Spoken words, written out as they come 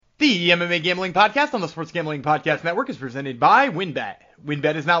The MMA Gambling Podcast on the Sports Gambling Podcast Network is presented by WynnBET.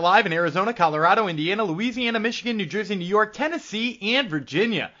 WynnBET is now live in Arizona, Colorado, Indiana, Louisiana, Michigan, New Jersey, New York, Tennessee, and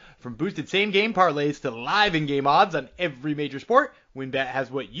Virginia. From boosted same-game parlays to live in-game odds on every major sport, WynnBET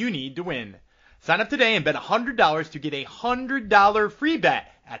has what you need to win. Sign up today and bet $100 to get a $100 free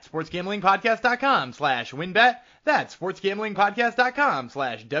bet at sportsgamblingpodcast.com/WynnBET. That's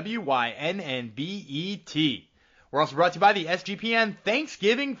sportsgamblingpodcast.com/WYNNBET. We're also brought to you by the SGPN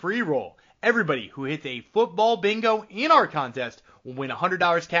Thanksgiving Free Roll. Everybody who hits a football bingo in our contest will win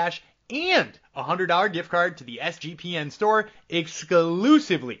 $100 cash and a $100 gift card to the SGPN store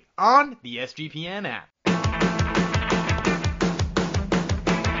exclusively on the SGPN app.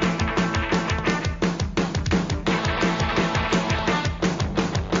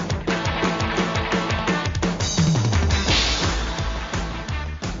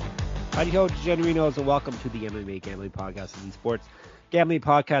 Howdy ho, Generinos, and welcome to the MMA Gambling Podcast and Sports Gambling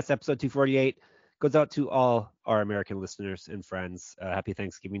Podcast, episode 248. Goes out to all our American listeners and friends. Happy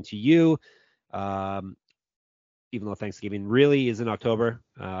Thanksgiving to you. Even though Thanksgiving really is in October,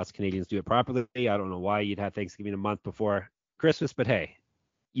 us Canadians do it properly. I don't know why you'd have Thanksgiving a month before Christmas, but hey,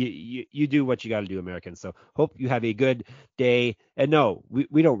 you do what you got to do, Americans. So hope you have a good day. And no,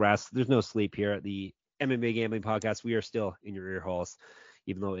 we don't rest. There's no sleep here at the MMA Gambling Podcast. We are still in your ear holes.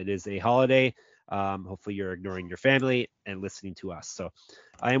 Even though it is a holiday, hopefully you're ignoring your family and listening to us. So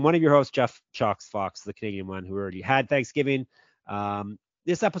I am one of your hosts, Jeff Chalks Fox, the Canadian one who already had Thanksgiving.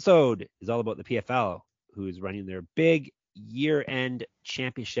 This episode is all about the PFL, who is running their big year-end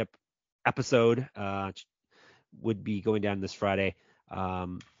championship episode, would be going down this Friday.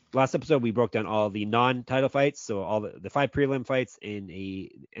 Last episode, we broke down all the non-title fights, so all the 5 prelim fights in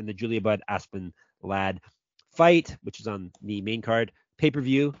the Julia Budd Aspen Ladd fight, which is on the main card.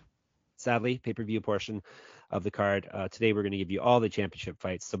 Pay-per-view, sadly, pay-per-view portion of the card. Today, we're going to give you all the championship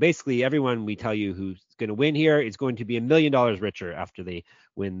fights. So basically, everyone we tell you who's going to win here is going to be $1 million richer after they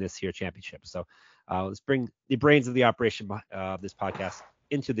win this here championship. So let's bring the brains of the operation of this podcast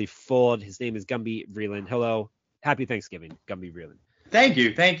into the fold. His name is Gumby Vreeland. Hello. Happy Thanksgiving, Gumby Vreeland. Thank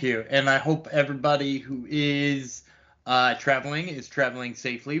you. And I hope everybody who is traveling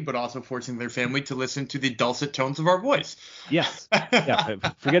safely, but also forcing their family to listen to the dulcet tones of our voice. Yes. Yeah.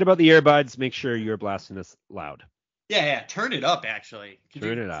 Forget about the earbuds. Make sure you're blasting us loud. Yeah. Turn it up, actually.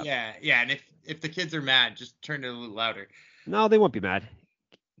 Turn it up. Yeah. And if the kids are mad, just turn it a little louder. No, they won't be mad.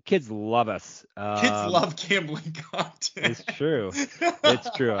 Kids love us. Kids love gambling content. It's true.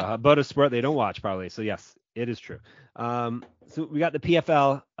 About a sport they don't watch, probably. So, yes, it is true. So we got the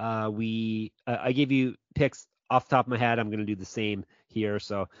PFL. I gave you picks off the top of my head. I'm going to do the same here.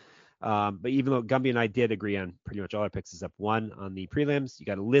 So, but even though Gumby and I did agree on pretty much all our picks except one on the prelims, you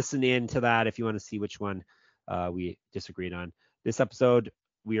got to listen in to that if you want to see which one we disagreed on. This episode,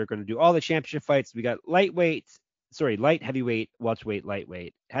 we are going to do all the championship fights. We got light, heavyweight, welterweight,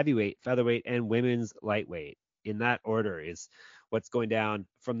 lightweight, heavyweight, featherweight, and women's lightweight. In that order is what's going down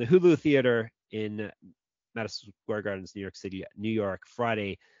from the Hulu Theater in Madison Square Gardens, New York City, New York,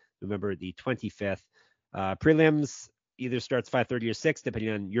 Friday, November the 25th. Prelims either starts 5:30 or 6,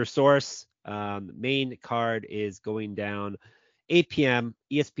 depending on your source. Main card is going down 8 p.m.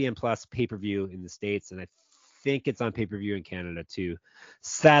 ESPN Plus pay-per-view in the States, and I think it's on pay-per-view in Canada too.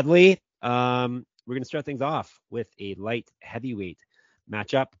 Sadly, we're going to start things off with a light heavyweight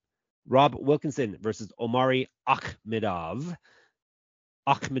matchup. Rob Wilkinson versus Omari Akhmedov.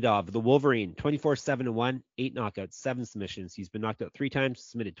 Akhmedov, the Wolverine, 24-7-1, 8 knockouts, 7 submissions. He's been knocked out 3 times,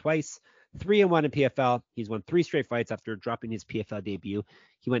 submitted twice, 3-1 in PFL. He's won 3 straight fights after dropping his PFL debut.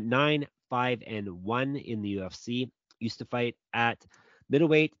 He went 9-5-1 in the UFC. Used to fight at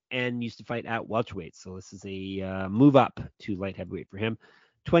middleweight and used to fight at welterweight. So this is a move up to light heavyweight for him.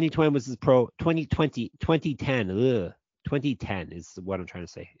 2020 was his pro. 2010 is what I'm trying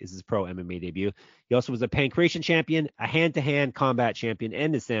to say, is his pro MMA debut. He also was a pancration champion, a hand-to-hand combat champion,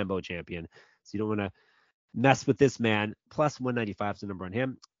 and a Sambo champion. So you don't want to mess with this man. Plus 195 is the number on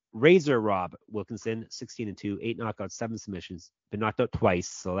him. Razor Rob Wilkinson, 16-2, 8 knockouts, 7 submissions. Been knocked out twice,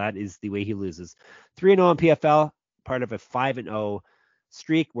 so that is the way he loses. 3-0 in PFL, part of a 5-0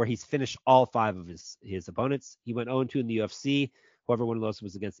 streak where he's finished all 5 of his opponents. He went 0-2 in the UFC. However, one of those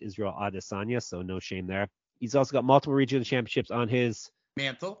was against Israel Adesanya, so no shame there. He's also got multiple regional championships on his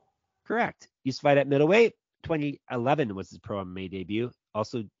mantle. Correct. Used to fight at middleweight. 2011 was his pro MMA debut.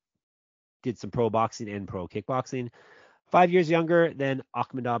 Also did some pro boxing and pro kickboxing. 5 years younger than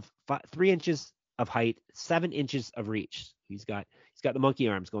Akhmedov. 3 inches of height, 7 inches of reach. He's got the monkey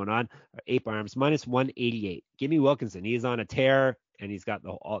arms going on, ape arms, minus 188. Give me Wilkinson. He is on a tear, and he's got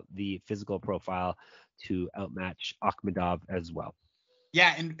the physical profile to outmatch Akhmedov as well.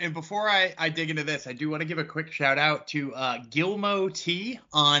 Yeah, and before I dig into this, I do want to give a quick shout out to Gilmo T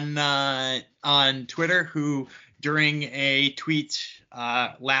on Twitter, who during a tweet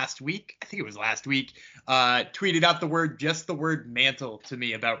last week, I think it was last week, tweeted out just the word mantle to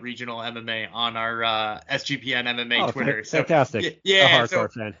me about regional MMA on our SGPN MMA Oh, Twitter. So fantastic. A yeah,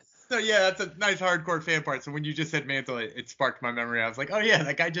 hardcore fan. so yeah, that's a nice hardcore fan part. So when you just said mantle, it sparked my memory. I was like, oh yeah,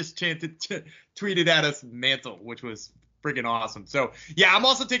 that guy just tweeted at us mantle, which was freaking awesome. So yeah, I'm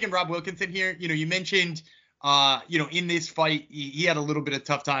also taking Rob Wilkinson here. You mentioned, in this fight, he had a little bit of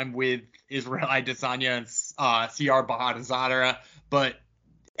tough time with Israel Adesanya and CR Bahadazadara, but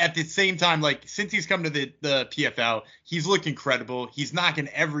at the same time, like, since he's come to the PFL, he's looked incredible. He's knocking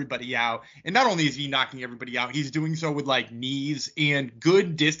everybody out. And not only is he knocking everybody out, he's doing so with like knees and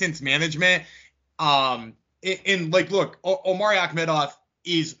good distance management. And like, look, Omari Akhmedov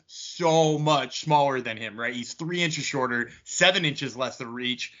is so much smaller than him, right? He's 3 inches shorter, 7 inches less of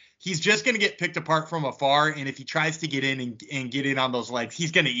reach. He's just going to get picked apart from afar. And if he tries to get in and get in on those legs,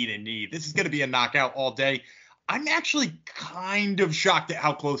 he's going to eat a knee. This is going to be a knockout all day. I'm actually kind of shocked at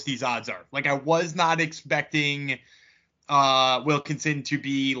how close these odds are. Like, I was not expecting Wilkinson to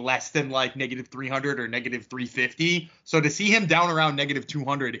be less than like negative 300 or negative 350. So to see him down around negative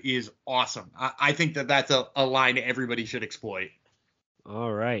 200 is awesome. I think that's a line everybody should exploit.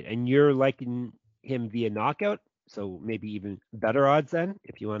 All right. And you're liking him via knockout, so maybe even better odds then,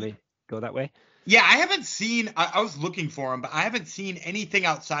 if you want to go that way. Yeah, I haven't seen. I was looking for him, but I haven't seen anything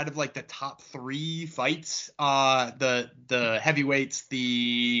outside of like the top 3 fights. The heavyweights,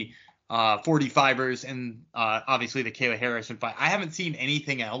 the 45ers, and obviously the Kayla Harrison fight. I haven't seen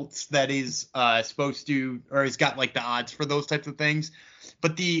anything else that is supposed to, or has got like the odds for those types of things.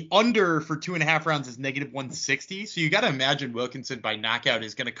 But the under for 2.5 rounds is negative 160. So you got to imagine Wilkinson by knockout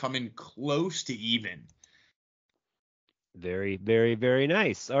is going to come in close to even. Very, very, very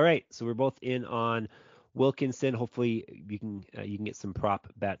nice. All right, so we're both in on Wilkinson. Hopefully, you can get some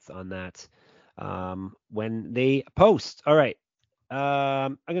prop bets on that when they post. All right,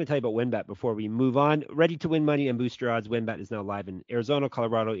 I'm going to tell you about WinBet before we move on. Ready to win money and boost your odds. WinBet is now live in Arizona,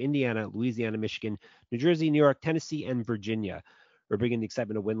 Colorado, Indiana, Louisiana, Michigan, New Jersey, New York, Tennessee, and Virginia. We're bringing the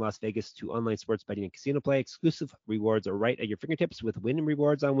excitement of Win Las Vegas to online sports betting and casino play. Exclusive rewards are right at your fingertips with Win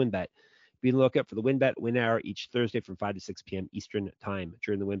Rewards on WinBet. Be on the lookout for the WinBet Win Hour each Thursday from 5 to 6 p.m. Eastern Time.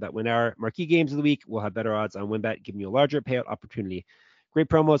 During the WinBet Win Hour, marquee games of the week will have better odds on WinBet, giving you a larger payout opportunity. Great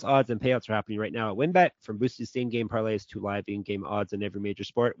promos, odds, and payouts are happening right now at WinBet. From boosted same-game parlays to live in-game odds in every major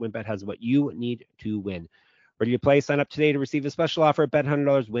sport, WinBet has what you need to win. Ready to play? Sign up today to receive a special offer. Bet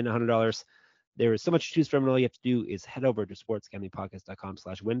 $100, win $100. There is so much to choose from, and all you have to do is head over to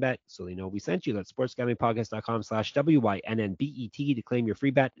sportsgamblingpodcast.com/winbet so they know we sent you. That's sportsgamblingpodcast.com/WYNNBET to claim your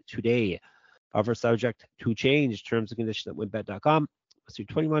free bet today. Offer subject to change. Terms and conditions at winbet.com. Must be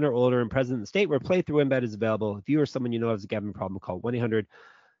 21 or older and present in the state where playthrough WinBet is available. If you or someone you know has a gambling problem, call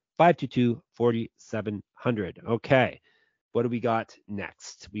 1-800-522-4700. Okay, what do we got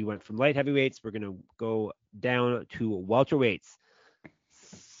next? We went from light heavyweights. We're going to go down to welterweights.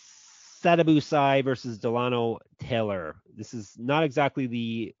 Sadibou versus Delano Taylor. This is not exactly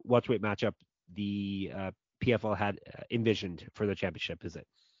the welterweight matchup the PFL had envisioned for the championship, is it?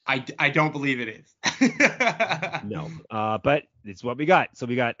 I don't believe it is. No, but it's what we got. So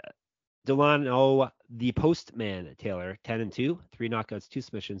we got Delano, the postman Taylor, 10-2, 3 knockouts, 2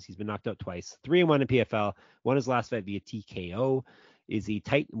 submissions. He's been knocked out twice, 3-1 in PFL. Won his last fight via TKO. Was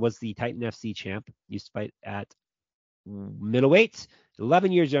the Titan FC champ. Used to fight at middleweight.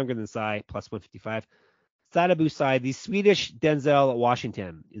 11 years younger than Sai, plus 155. Sadibou, the Swedish Denzel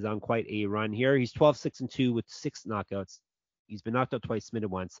Washington, is on quite a run here. He's 12-6-2 with 6 knockouts. He's been knocked out twice, submitted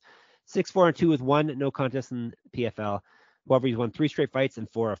once. 6-4-2 with 1 no contest in PFL. However, he's won 3 straight fights and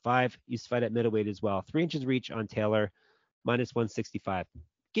 4 of 5. Used to fight at middleweight as well. 3 inches reach on Taylor, minus 165.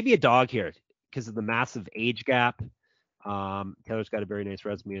 Give me a dog here because of the massive age gap. Taylor's got a very nice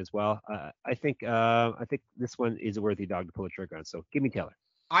resume as well. I think this one is a worthy dog to pull a trigger on. So give me Taylor.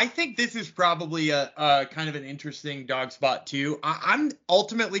 I think this is probably a kind of an interesting dog spot too. I'm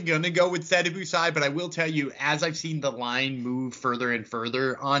ultimately going to go with Sadibou, but I will tell you, as I've seen the line move further and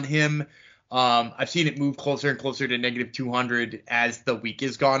further on him, I've seen it move closer and closer to negative 200 as the week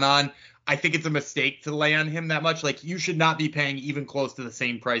has gone on. I think it's a mistake to lay on him that much. Like, you should not be paying even close to the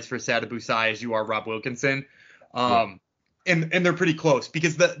same price for Sadibou as you are Rob Wilkinson. Yeah. And they're pretty close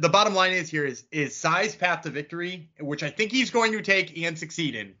because the bottom line is here is Sai's path to victory, which I think he's going to take and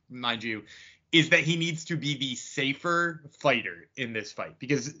succeed in, mind you, is that he needs to be the safer fighter in this fight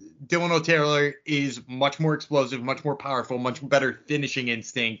because Delano Taylor is much more explosive, much more powerful, much better finishing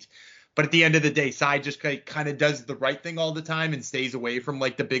instinct. But at the end of the day, Sai just kind of does the right thing all the time and stays away from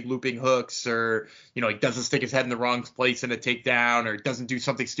like the big looping hooks, or he doesn't stick his head in the wrong place in a takedown, or doesn't do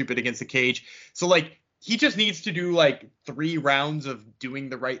something stupid against the cage. So like he just needs to do like 3 rounds of doing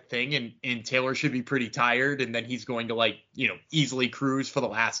the right thing, and Taylor should be pretty tired, and then he's going to like easily cruise for the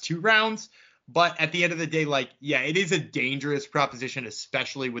last 2 rounds. But at the end of the day, like, yeah, it is a dangerous proposition,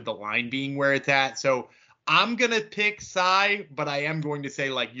 especially with the line being where it's at. So I'm going to pick Sai, but I am going to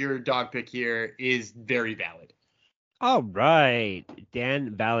say, like, your dog pick here is very valid. All right.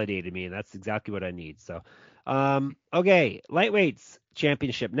 Dan validated me, and that's exactly what I need. So, okay. Lightweights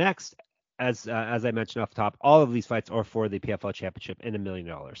championship next. As I mentioned off the top, all of these fights are for the PFL championship and $1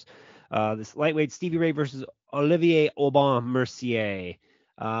 million. This lightweight, Stevie Ray versus Olivier Aubin-Mercier.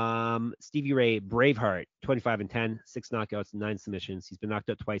 Stevie Ray, Braveheart, 25-10, 6 knockouts, 9 submissions. He's been knocked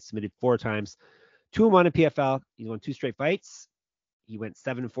out twice, submitted 4 times. 2-1 in PFL. He's won 2 straight fights. He went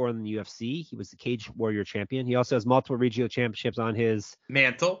 7-4 in the UFC. He was the Cage Warrior champion. He also has multiple regional championships on his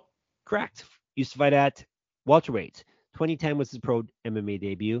mantle. Correct. Used to fight at welterweight. 2010 was his pro MMA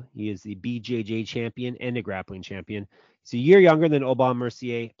debut. He is the BJJ champion and a grappling champion. He's a year younger than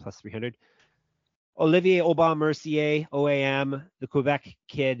Aubin-Mercier, plus 300. Olivier Aubin-Mercier, OAM, the Quebec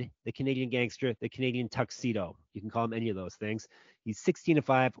kid, the Canadian gangster, the Canadian tuxedo. You can call him any of those things. He's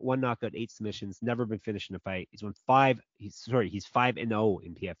 16-5, 1 knockout, 8 submissions, never been finished in a fight. He's 5-0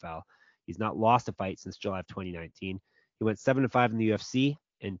 in PFL. He's not lost a fight since July of 2019. He went 7-5 in the UFC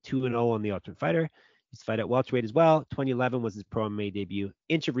and 2-0 on the Ultimate Fighter. He's fight at welterweight as well. 2011 was his pro MMA debut.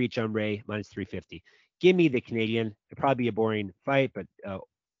 Inch of reach on Ray, minus 350. Give me the Canadian. It'll probably be a boring fight, but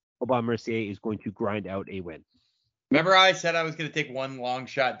Aubin-Mercier is going to grind out a win. Remember I said I was going to take one long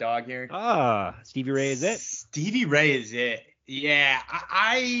shot dog here? Stevie Ray is it? Stevie Ray is it. Yeah.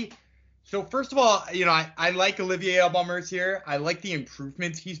 So first of all, I like Olivier Aubin-Mercier. I like the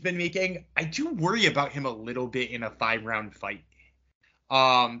improvements he's been making. I do worry about him a little bit in a 5-round fight.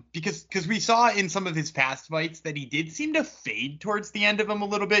 Because we saw in some of his past fights that he did seem to fade towards the end of them a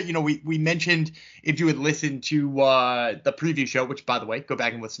little bit. We mentioned, if you had listened to the preview show, which, by the way, go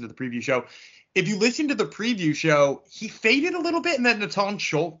back and listen to the preview show. If you listen to the preview show, he faded a little bit in that Natan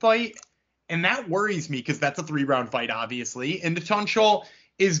Schultz fight, and that worries me because that's a 3-round fight, obviously. And Natan Schultz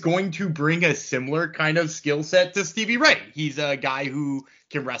is going to bring a similar kind of skill set to Stevie Ray. He's a guy who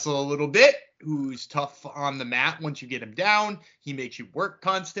can wrestle a little bit, who's tough on the mat once you get him down. He makes you work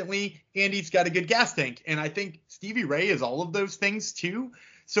constantly, and he's got a good gas tank. And I think Stevie Ray is all of those things too.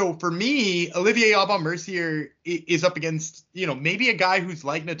 So for me, Olivier Aubin-Mercier is up against, maybe a guy who's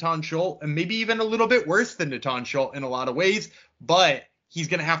like Natan Schultz, and maybe even a little bit worse than Natan Schultz in a lot of ways, but he's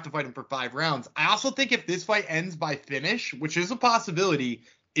going to have to fight him for 5 rounds. I also think if this fight ends by finish, which is a possibility,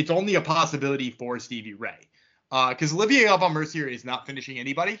 it's only a possibility for Stevie Ray. Because Olivier Aubin-Mercier is not finishing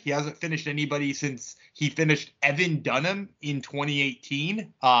anybody. He hasn't finished anybody since he finished Evan Dunham in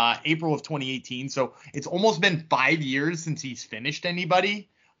 2018, April of 2018. So it's almost been 5 years since he's finished anybody.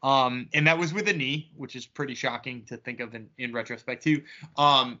 And that was with a knee, which is pretty shocking to think of in retrospect too.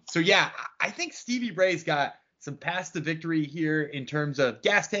 So yeah, I think Stevie Ray's got some paths to victory here in terms of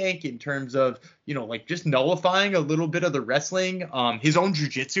gas tank, in terms of, just nullifying a little bit of the wrestling. His own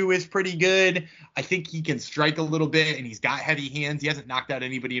jiu-jitsu is pretty good. I think he can strike a little bit, and he's got heavy hands. He hasn't knocked out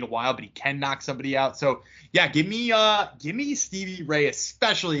anybody in a while, but he can knock somebody out. So yeah, give me Stevie Ray,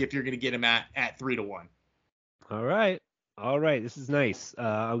 especially if you're going to get him at 3-1. All right. This is nice.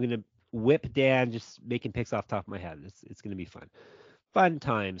 I'm going to whip Dan, just making picks off the top of my head. It's going to be fun. Fun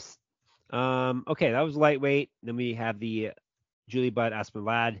times. Okay, that was lightweight. Then we have the Julie Budd Aspen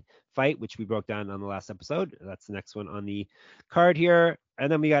Ladd fight, which we broke down on the last episode. That's the next one on the card here. And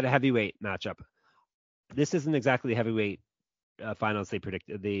then we got a heavyweight matchup. This isn't exactly the heavyweight finals they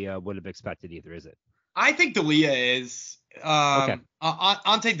would have expected either, is it? I think D'Elia is. Okay.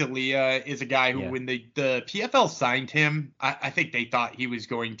 Ante D'Elia is a guy who, when the PFL signed him, I think they thought he was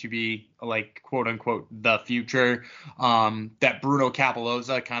going to be like, quote unquote, the future. That Bruno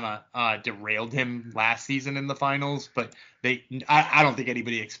Capoloza kind of derailed him last season in the finals, but I don't think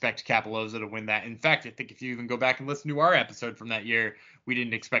anybody expects Capoloza to win that. In fact, I think if you even go back and listen to our episode from that year, we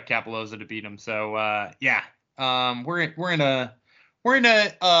didn't expect Capoloza to beat him. So we're in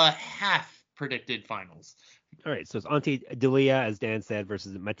a half predicted finals. All right, so it's Ante D'Elia, as Dan said,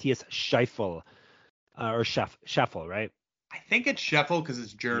 versus Matthias Scheffel, or Scheffel, right? I think it's Scheffel because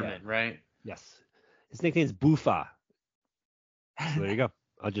it's German, right? Yes. His nickname is Bufa. So there you go.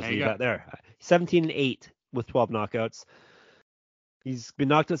 I'll just leave that there. 17-8 with 12 knockouts. He's been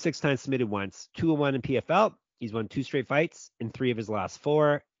knocked out 6 times, submitted once. 2-1 in PFL. He's won 2 straight fights in 3 of his last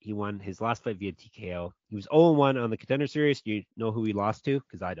 4. He won his last fight via TKO. He was 0-1 on the Contender Series. Do you know who he lost to?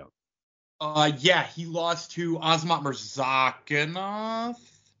 Because I don't. Yeah, he lost to Azamat Murzakanov.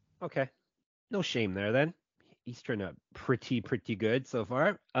 Okay. No shame there then. He's turned out pretty good so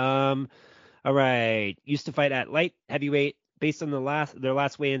far. All right. Used to fight at light heavyweight. Based on their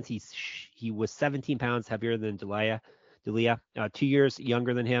last weigh-ins, he was 17 pounds heavier than Delia, 2 years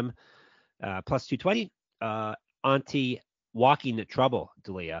younger than him, plus 220. Auntie walking trouble,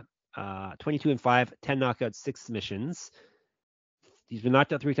 Delia. 22-5, 10 knockouts, 6 submissions. He's been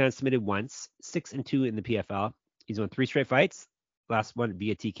knocked out 3 times, submitted once, 6-2 in the PFL. He's won 3 straight fights. Last one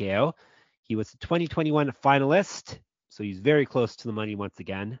via TKO. He was a 2021 finalist, so he's very close to the money once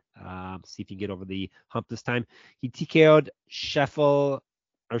again. See if he can get over the hump this time. He TKO'd Scheffel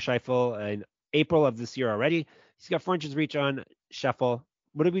in April of this year already. He's got 4 inches reach on Scheffel.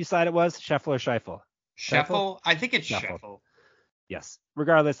 What did we decide it was? Scheffel or Scheifel? Scheffel? I think it's Scheffel. Yes.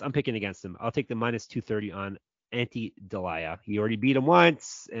 Regardless, I'm picking against him. I'll take the minus 230 on Delia. He already beat him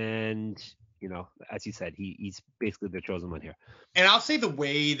once, and as you said, he's basically the chosen one here. And I'll say the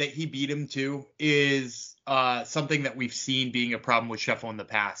way that he beat him too is something that we've seen being a problem with Scheffel in the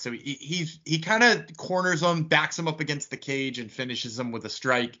past. So he kind of corners him, backs him up against the cage, and finishes him with a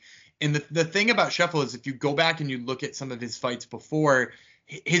strike. And the thing about Scheffel is if you go back and you look at some of his fights before,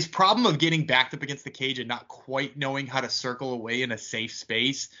 his problem of getting backed up against the cage and not quite knowing how to circle away in a safe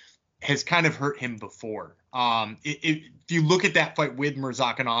space has kind of hurt him before. If you look at that fight with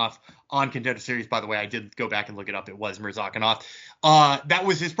Murzakanov on Contender Series, by the way, I did go back and look it up. It was Murzakanov. That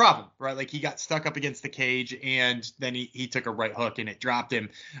was his problem, right? Like he got stuck up against the cage and then he took a right hook and it dropped him.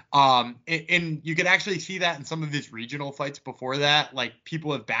 And you could actually see that in some of his regional fights before that. Like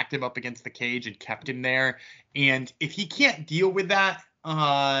people have backed him up against the cage and kept him there. And if he can't deal with that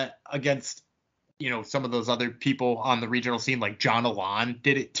against some of those other people on the regional scene, like John Alon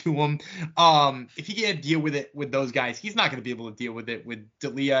did it to him. If he can't deal with it with those guys, he's not going to be able to deal with it with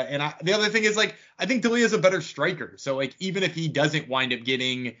Delia. And the other thing is, like, I think Delia's a better striker. So, like, even if he doesn't wind up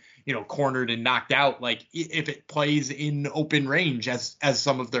getting, cornered and knocked out, like, if it plays in open range, as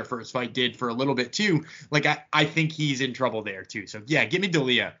some of their first fight did for a little bit too, like, I think he's in trouble there too. So, yeah, give me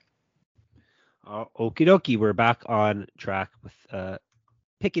Delia. Okie dokie. We're back on track with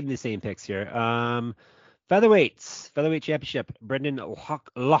picking the same picks here. Featherweight championship. Brendan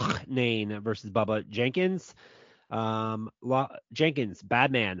Loughnane versus Bubba Jenkins. Jenkins,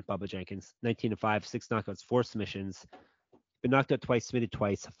 bad man, Bubba Jenkins. 19-5, 6 knockouts, 4 submissions. Been knocked out twice, submitted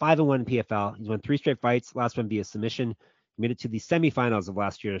twice. 5-1 in PFL. He's won 3 straight fights. Last one via submission. He made it to the semifinals of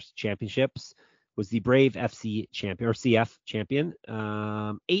last year's championships. Was the Brave FC champion or CF champion.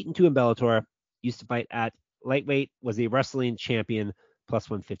 8-2 in Bellator. Used to fight at lightweight. Was a wrestling champion. Plus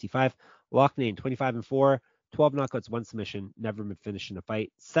 155. Loughnane, 25-4, 12 knockouts, 1 submission, never been finished in a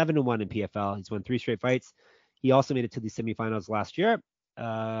fight. 7-1 in PFL. He's won 3 straight fights. He also made it to the semifinals last year.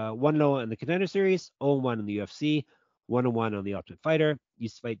 1-0 in the Contender Series, 0-1 in the UFC, 1-1 on the Ultimate Fighter.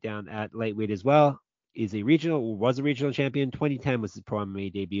 Used to fight down at lightweight as well. Was a regional champion. 2010 was his pro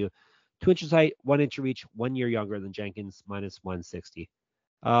MMA debut. 2 inches height, 1 inch reach, 1 year younger than Jenkins, minus 160.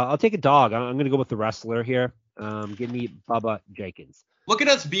 I'll take a dog. I'm going to go with the wrestler here. Give me Bubba Jenkins. Look at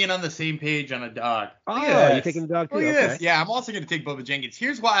us being on the same page on a dog. Oh, you're taking the dog too. Look at okay. this. Yeah, I'm also going to take Bubba Jenkins.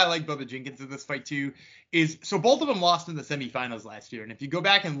 Here's why I like Bubba Jenkins in this fight too. So both of them lost in the semifinals last year. And if you go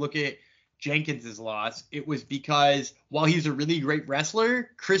back and look at Jenkins's loss, it was because while he's a really great wrestler,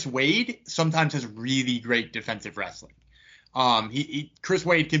 Chris Wade sometimes has really great defensive wrestling. Chris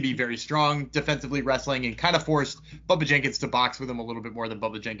Wade can be very strong defensively wrestling and kind of forced Bubba Jenkins to box with him a little bit more than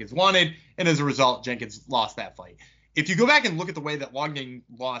Bubba Jenkins wanted. And as a result, Jenkins lost that fight. If you go back and look at the way that Loughnane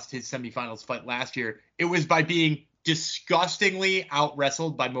lost his semifinals fight last year, it was by being disgustingly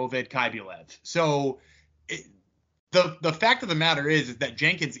out-wrestled by Moved Khybulev. So the fact of the matter is that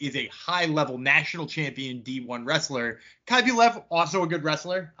Jenkins is a high-level national champion D1 wrestler. Khybulev, also a good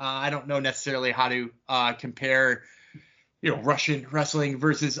wrestler. I don't know necessarily how to compare Russian wrestling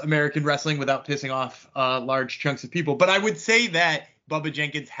versus American wrestling without pissing off large chunks of people. But I would say that Bubba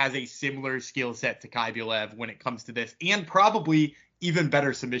Jenkins has a similar skill set to Khybulev when it comes to this, and probably even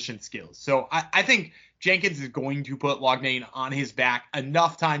better submission skills. So I think Jenkins is going to put Loughnane on his back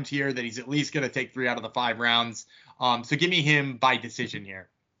enough times here that he's at least going to take 3 out of the 5 rounds. So give me him by decision here.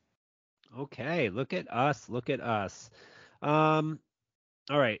 Okay, look at us. All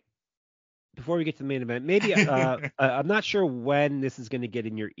right. Before we get to the main event, maybe I'm not sure when this is going to get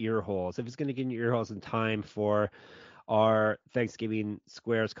in your ear holes. If it's going to get in your ear holes in time for our Thanksgiving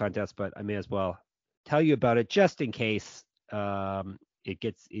Squares contest, but I may as well tell you about it just in case it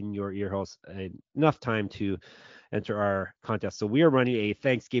gets in your ear holes enough time to enter our contest. So we are running a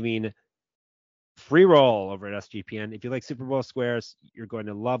Thanksgiving free roll over at SGPN. If you like Super Bowl squares, you're going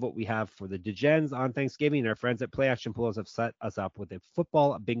to love what we have for the Degens on Thanksgiving. Our friends at Play Action Pools have set us up with a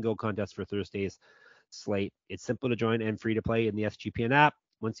football bingo contest for Thursday's slate. It's simple to join and free to play in the SGPN app.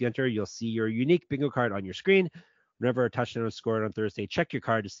 Once you enter, you'll see your unique bingo card on your screen. Whenever a touchdown is scored on Thursday, check your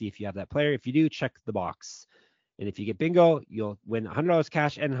card to see if you have that player. If you do, check the box. And if you get bingo, you'll win $100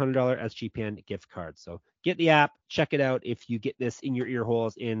 cash and $100 SGPN gift cards. So get the app, check it out if you get this in your ear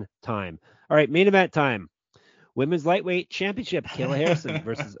holes in time. All right, main event time. Women's lightweight championship, Kayla Harrison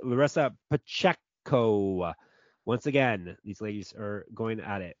versus Larissa Pacheco. Once again, these ladies are going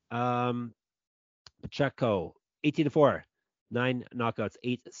at it. Pacheco, 18-4, 9 knockouts,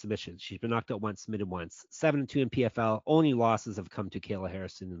 8 submissions. She's been knocked out once, submitted once. 7-2 in PFL. Only losses have come to Kayla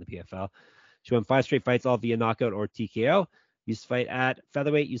Harrison in the PFL. She won 5 straight fights, all via knockout or TKO. Used to fight at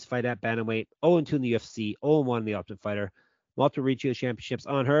featherweight, used to fight at bantamweight, 0-2 in the UFC, 0-1 in the Ultimate Fighter. Multiple Reach championships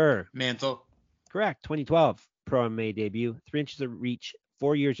on her mantle. Correct, 2012 Pro MMA debut. 3 inches of reach,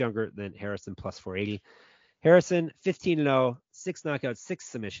 4 years younger than Harrison, plus 480. Harrison, 15-0, 6 knockouts, 6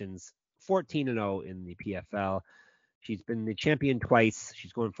 submissions, 14-0 in the PFL. She's been the champion twice.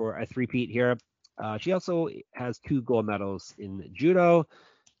 She's going for a three-peat here. She also has 2 gold medals in judo.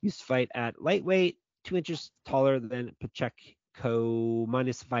 Used to fight at lightweight, 2 inches taller than Pacheco,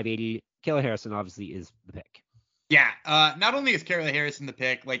 minus 580. Kayla Harrison obviously is the pick. Yeah, not only is Kayla Harrison the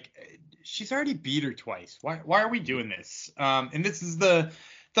pick, like she's already beat her twice. Why are we doing this? And this is the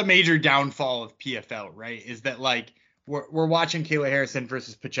major downfall of PFL, right? Is that like we're watching Kayla Harrison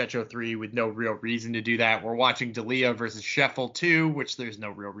versus Pacheco 3 with no real reason to do that. We're watching D'Elia versus Scheffel 2, which there's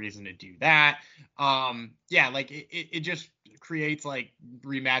no real reason to do that. Yeah, like it just creates like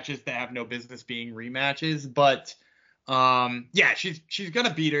rematches that have no business being rematches. But yeah, she's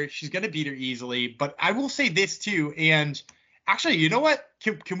gonna beat her. She's gonna beat her easily. But I will say this too, and actually, you know what?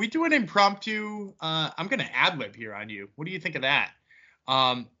 Can we do an impromptu? I'm gonna ad lib here on you. What do you think of that?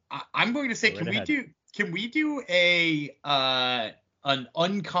 I'm going to say, can we do an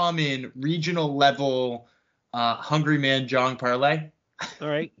uncommon regional level Hungry Man Jong parlay? All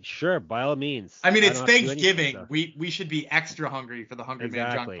right, sure, by all means. I mean, it's Thanksgiving. So. We should be extra hungry for the Hungry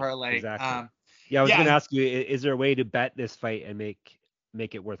Man Jong parlay. Exactly. Yeah, I was going to ask you, is there a way to bet this fight and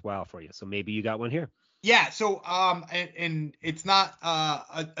make it worthwhile for you? So maybe you got one here. Yeah, so and it's not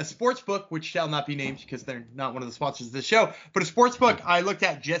a sports book, which shall not be named because they're not one of the sponsors of the show, but a sports book I looked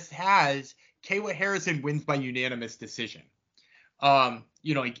at just has Kayla Harrison wins by unanimous decision.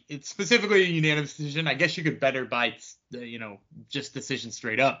 You know, it's specifically a unanimous decision. I guess you could bet her by, you know, just decision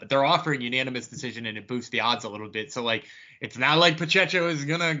straight up, but they're offering unanimous decision and it boosts the odds a little bit. So like, it's not like Pacheco is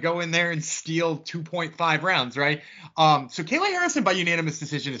going to go in there and steal 2.5 rounds, right? So Kayla Harrison by unanimous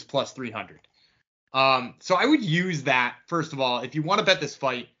decision is plus 300. So I would use that, first of all, if you want to bet this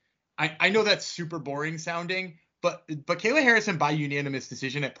fight. I know that's super boring sounding, but Kayla Harrison by unanimous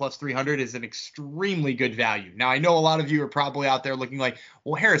decision at plus 300 is an extremely good value. Now, I know a lot of you are probably out there looking like,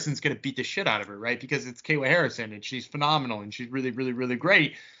 well, Harrison's going to beat the shit out of her, right? Because it's Kayla Harrison and she's phenomenal and she's really, really, really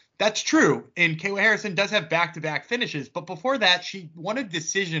great. That's true. And Kayla Harrison does have back-to-back finishes. But before that, she won a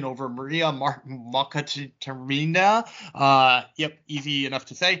decision over Maria Makatarina. Yep, easy enough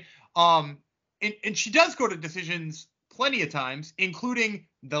to say. And she does go to decisions plenty of times, including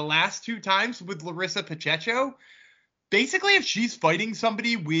the last 2 times with Larissa Pacheco. Basically, if she's fighting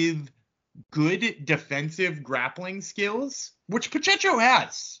somebody with good defensive grappling skills, which Pacheco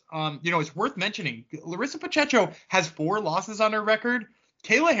has, you know, it's worth mentioning. Larissa Pacheco has 4 losses on her record.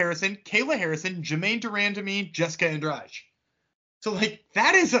 Kayla Harrison, Jermaine Durandamy, Jessica Andrade. So, like,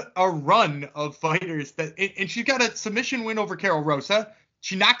 that is a run of fighters that, and she's got a submission win over Carol Rosa.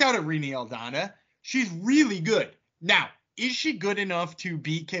 She knocked out Irene Aldana. She's really good. Now, is she good enough to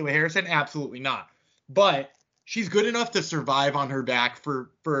beat Kayla Harrison? Absolutely not. But she's good enough to survive on her back for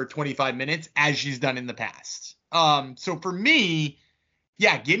 25 minutes, as she's done in the past. So for me,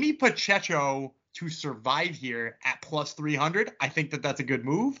 yeah, give me Pacheco to survive here at plus 300. I think that that's a good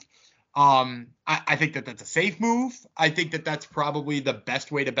move. I think that that's a safe move. I think that that's probably the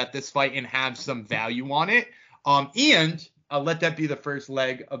best way to bet this fight and have some value on it. And I'll let that be the first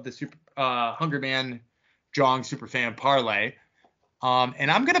leg of the Hungry Man Jong Superfan parlay.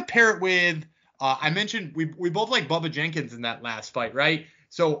 And I'm going to pair it with, I mentioned we both like Bubba Jenkins in that last fight, right?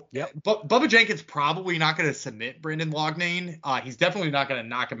 So yep. Bubba Jenkins probably not going to submit Brendan Loughnane. He's definitely not going to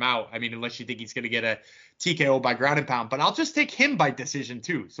knock him out. I mean, unless you think he's going to get a TKO by ground and pound. But I'll just take him by decision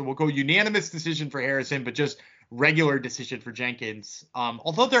too. So we'll go unanimous decision for Harrison, but just regular decision for Jenkins.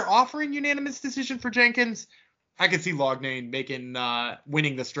 Although they're offering unanimous decision for Jenkins, I could see Loughnane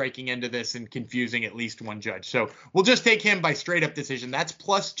winning the striking end of this and confusing at least one judge. So we'll just take him by straight up decision. That's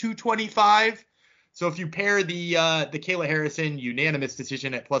plus 225. So if you pair the Kayla Harrison unanimous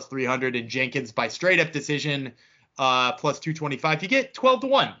decision at plus 300 and Jenkins by straight up decision plus 225, you get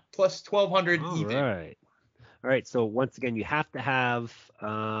 12-1 plus 1200 even. All right. So once again, you have to have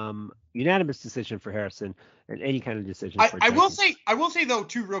unanimous decision for Harrison and any kind of decision for Jenkins. I will say though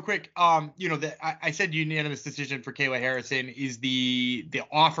too, real quick, that I said unanimous decision for Kayla Harrison is the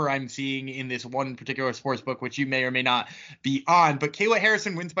offer I'm seeing in this one particular sports book, which you may or may not be on. But Kayla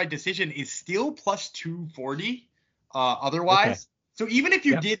Harrison wins by decision is still plus 240 otherwise. Okay. So even if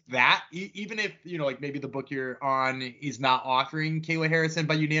you did that, even if, like maybe the book you're on is not offering Kayla Harrison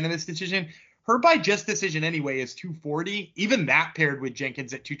by unanimous decision, her by just decision anyway is 240. Even that paired with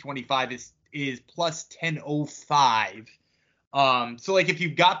Jenkins at 225 is plus 1005. So like if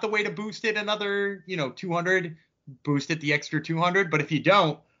you've got the way to boost it another, 200, boost it the extra 200. But if you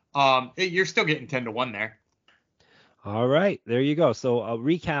don't, you're still getting 10-1 there. All right, there you go. So I'll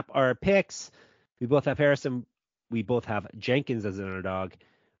recap our picks. We both have Harrison. We both have Jenkins as an underdog.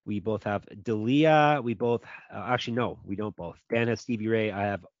 We both have D'Elia. We both actually no, we don't both. Dan has Stevie Ray. I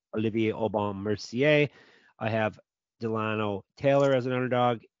have Olivier Aubin-Mercier. I have Delano Taylor as an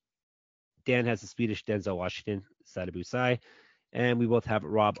underdog. Dan has the Swedish Denzel Washington, Sadibou Sai. And we both have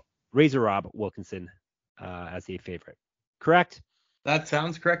Razor Rob Wilkinson as a favorite. Correct? That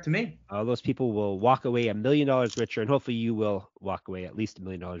sounds correct to me. Those people will walk away $1 million richer, and hopefully you will walk away at least $1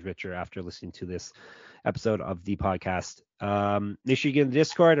 million richer after listening to this episode of the podcast. Make sure you get in the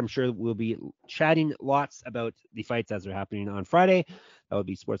Discord. I'm sure we'll be chatting lots about the fights as they're happening on Friday. That would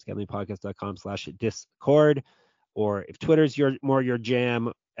be sportsgamblingpodcast.com/Discord. Or if Twitter's more your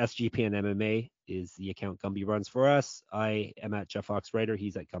jam, SGPN MMA is the account Gumby runs for us. I am at Jeff Fox Writer.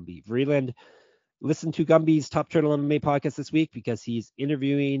 He's at Gumby Vreeland. Listen to Gumby's Top Turtle MMA podcast this week because he's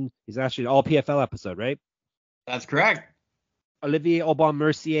actually an all PFL episode, right? That's correct. Olivier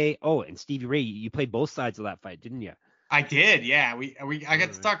Aubin-Mercier. Oh, and Stevie Ray. You played both sides of that fight, didn't you? I did, yeah. I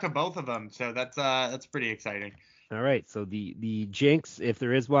got to talk to both of them, so that's pretty exciting. All right, so the jinx, if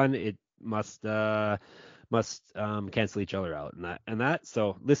there is one, it must cancel each other out and that.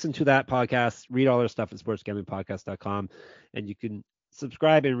 So listen to that podcast. Read all our stuff at sportsgamblingpodcast.com, and you can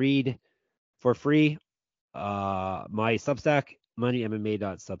subscribe and read for free my Substack,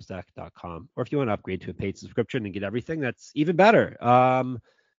 moneymma.substack.com. Or if you want to upgrade to a paid subscription and get everything, that's even better. I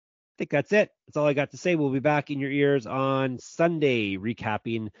think that's it. That's all I got to say. We'll be back in your ears on Sunday,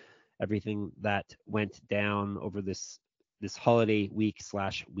 recapping everything that went down over this holiday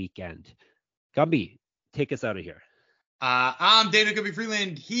week/weekend. Gumby, take us out of here. I'm Dana Gumby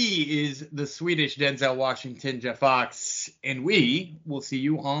Freeland. He is the Swedish Denzel Washington, Jeff Fox, and we will see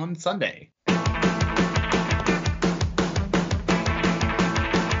you on Sunday.